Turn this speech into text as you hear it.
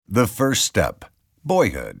The First Step,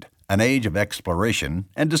 Boyhood, an Age of Exploration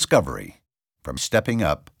and Discovery. From Stepping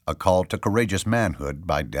Up, A Call to Courageous Manhood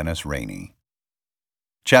by Dennis Rainey.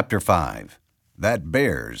 Chapter 5, That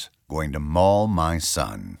Bear's Going to Maul My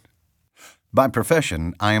Son. By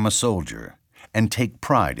profession, I am a soldier, and take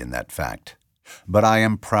pride in that fact. But I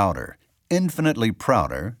am prouder, infinitely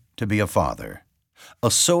prouder, to be a father.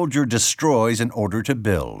 A soldier destroys in order to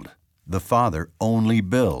build. The father only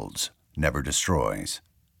builds, never destroys.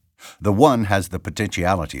 The one has the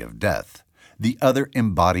potentiality of death. The other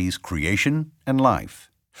embodies creation and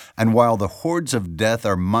life. And while the hordes of death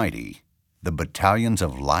are mighty, the battalions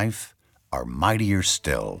of life are mightier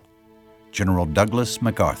still. General Douglas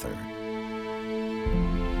MacArthur.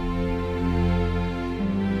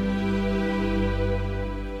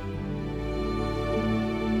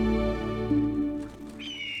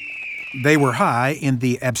 They were high in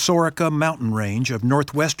the Absaroka mountain range of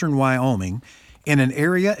northwestern Wyoming, in an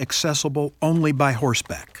area accessible only by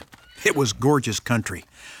horseback. It was gorgeous country,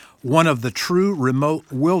 one of the true remote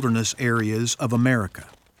wilderness areas of America.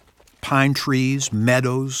 Pine trees,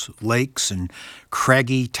 meadows, lakes, and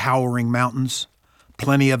craggy, towering mountains,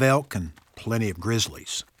 plenty of elk and plenty of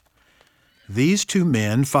grizzlies. These two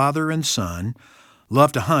men, father and son,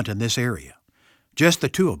 loved to hunt in this area, just the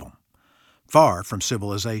two of them, far from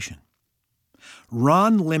civilization.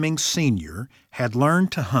 Ron Lemming Sr. had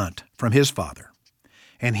learned to hunt from his father,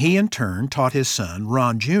 and he in turn taught his son,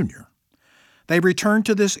 Ron Jr. They returned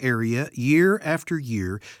to this area year after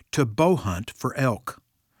year to bow hunt for elk.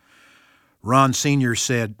 Ron Sr.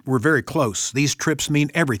 said, "We're very close. These trips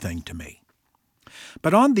mean everything to me."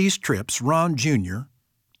 But on these trips, Ron Jr.,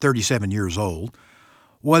 37 years old,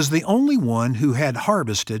 was the only one who had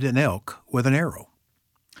harvested an elk with an arrow.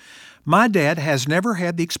 "My dad has never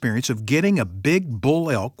had the experience of getting a big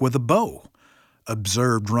bull elk with a bow,"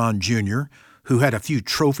 observed Ron Jr., who had a few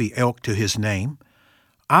trophy elk to his name.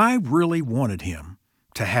 "I really wanted him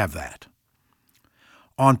to have that."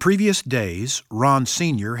 On previous days, Ron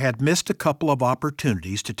Sr. had missed a couple of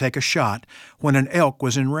opportunities to take a shot when an elk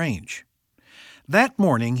was in range. That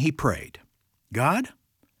morning he prayed, "God,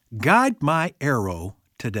 guide my arrow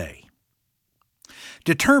today."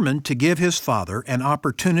 Determined to give his father an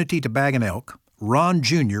opportunity to bag an elk, Ron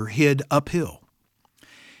Jr. hid uphill.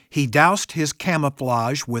 He doused his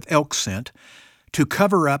camouflage with elk scent to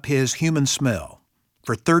cover up his human smell.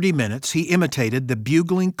 For 30 minutes, he imitated the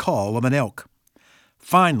bugling call of an elk.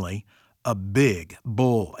 Finally, a big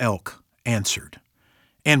bull elk answered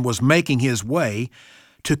and was making his way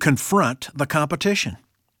to confront the competition.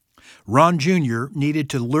 Ron Jr. needed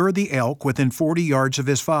to lure the elk within 40 yards of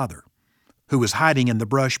his father, who was hiding in the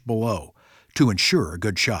brush below, to ensure a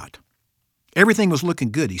good shot. Everything was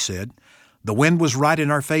looking good, he said. The wind was right in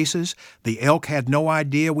our faces. The elk had no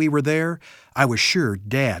idea we were there. I was sure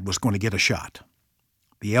Dad was going to get a shot.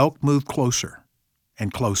 The elk moved closer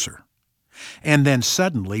and closer, and then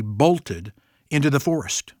suddenly bolted into the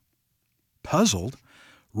forest. Puzzled,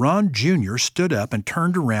 Ron Jr. stood up and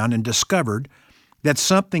turned around and discovered that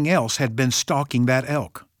something else had been stalking that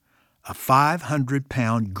elk, a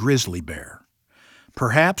 500-pound grizzly bear.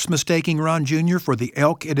 Perhaps mistaking Ron Jr. for the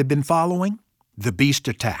elk it had been following, the beast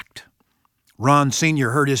attacked. Ron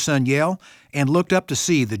Sr. heard his son yell and looked up to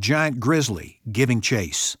see the giant grizzly giving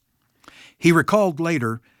chase. He recalled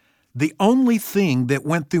later, "The only thing that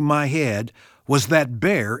went through my head was that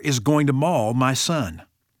bear is going to maul my son."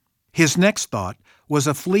 His next thought was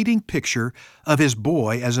a fleeting picture of his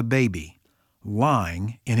boy as a baby,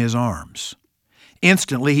 lying in his arms.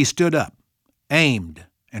 Instantly he stood up, aimed,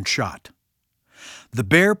 and shot. The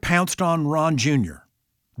bear pounced on Ron Jr.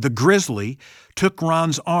 The grizzly took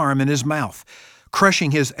Ron's arm in his mouth, crushing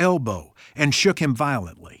his elbow, and shook him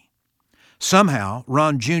violently. Somehow,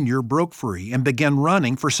 Ron Jr. broke free and began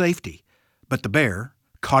running for safety, but the bear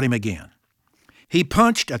caught him again. He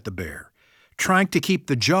punched at the bear, trying to keep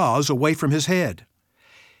the jaws away from his head.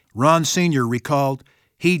 Ron Sr. recalled,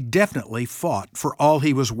 "He definitely fought for all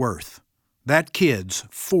he was worth. That kid's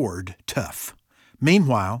Ford tough."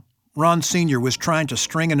 Meanwhile, Ron Sr. was trying to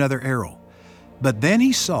string another arrow, but then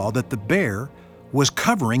he saw that the bear was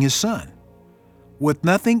covering his son. With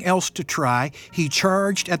nothing else to try, he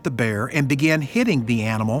charged at the bear and began hitting the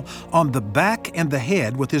animal on the back and the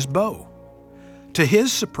head with his bow. To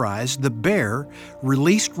his surprise, the bear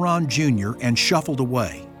released Ron Jr. and shuffled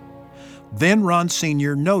away. Then Ron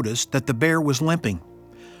Sr. noticed that the bear was limping.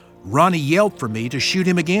 Ronnie yelled for me to shoot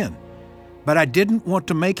him again, but I didn't want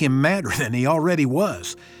to make him madder than he already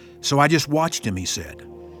was, so I just watched him, he said.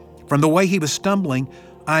 From the way he was stumbling,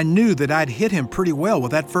 I knew that I'd hit him pretty well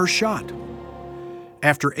with that first shot.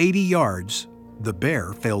 After 80 yards, the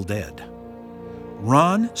bear fell dead.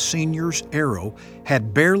 Ron Sr.'s arrow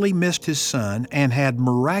had barely missed his son and had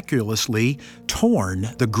miraculously torn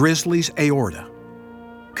the grizzly's aorta.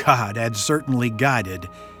 God had certainly guided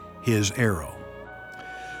his arrow.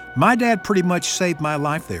 "My dad pretty much saved my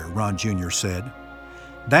life there," Ron Jr. said.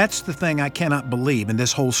 "That's the thing I cannot believe in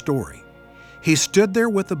this whole story. He stood there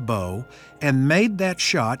with a bow and made that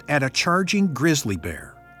shot at a charging grizzly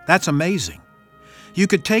bear. That's amazing. You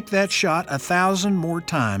could take that shot 1,000 more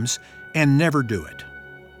times and never do it."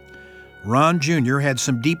 Ron Jr. had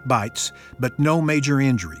some deep bites, but no major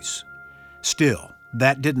injuries. Still,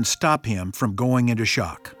 that didn't stop him from going into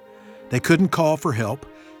shock. They couldn't call for help,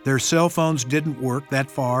 their cell phones didn't work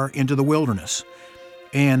that far into the wilderness,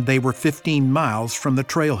 and they were 15 miles from the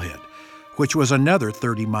trailhead, which was another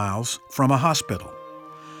 30 miles from a hospital.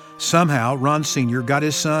 Somehow, Ron Sr. got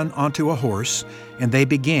his son onto a horse, and they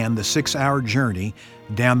began the 6-hour journey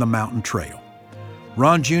down the mountain trail.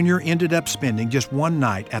 Ron Jr. ended up spending just one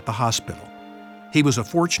night at the hospital. He was a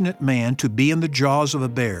fortunate man to be in the jaws of a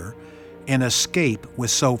bear and escape with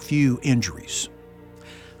so few injuries.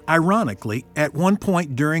 Ironically, at one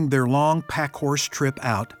point during their long pack horse trip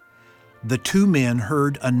out, the two men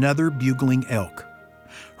heard another bugling elk.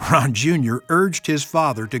 Ron Jr. urged his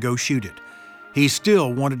father to go shoot it. He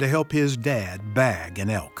still wanted to help his dad bag an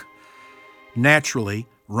elk. Naturally,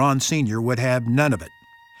 Ron Sr. would have none of it.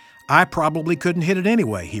 "I probably couldn't hit it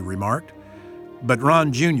anyway," he remarked. But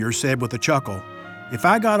Ron Jr. said with a chuckle, "If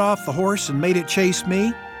I got off the horse and made it chase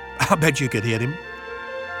me, I'll bet you could hit him."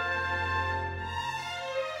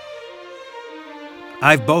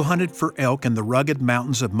 I've bow hunted for elk in the rugged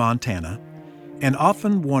mountains of Montana and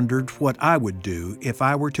often wondered what I would do if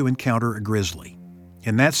I were to encounter a grizzly.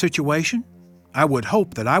 In that situation, I would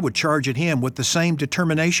hope that I would charge at him with the same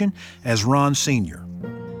determination as Ron Sr.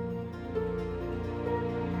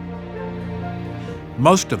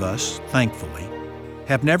 Most of us, thankfully,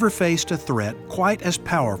 have never faced a threat quite as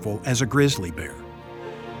powerful as a grizzly bear.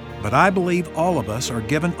 But I believe all of us are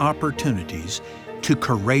given opportunities to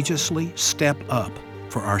courageously step up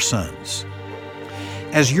for our sons.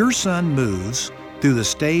 As your son moves through the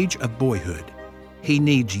stage of boyhood, he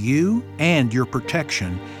needs you and your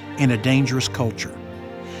protection in a dangerous culture.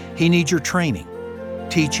 He needs your training,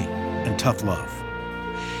 teaching, and tough love.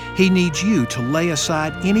 He needs you to lay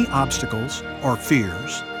aside any obstacles or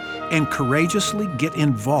fears and courageously get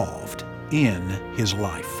involved in his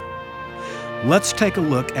life. Let's take a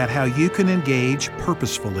look at how you can engage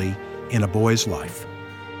purposefully in a boy's life.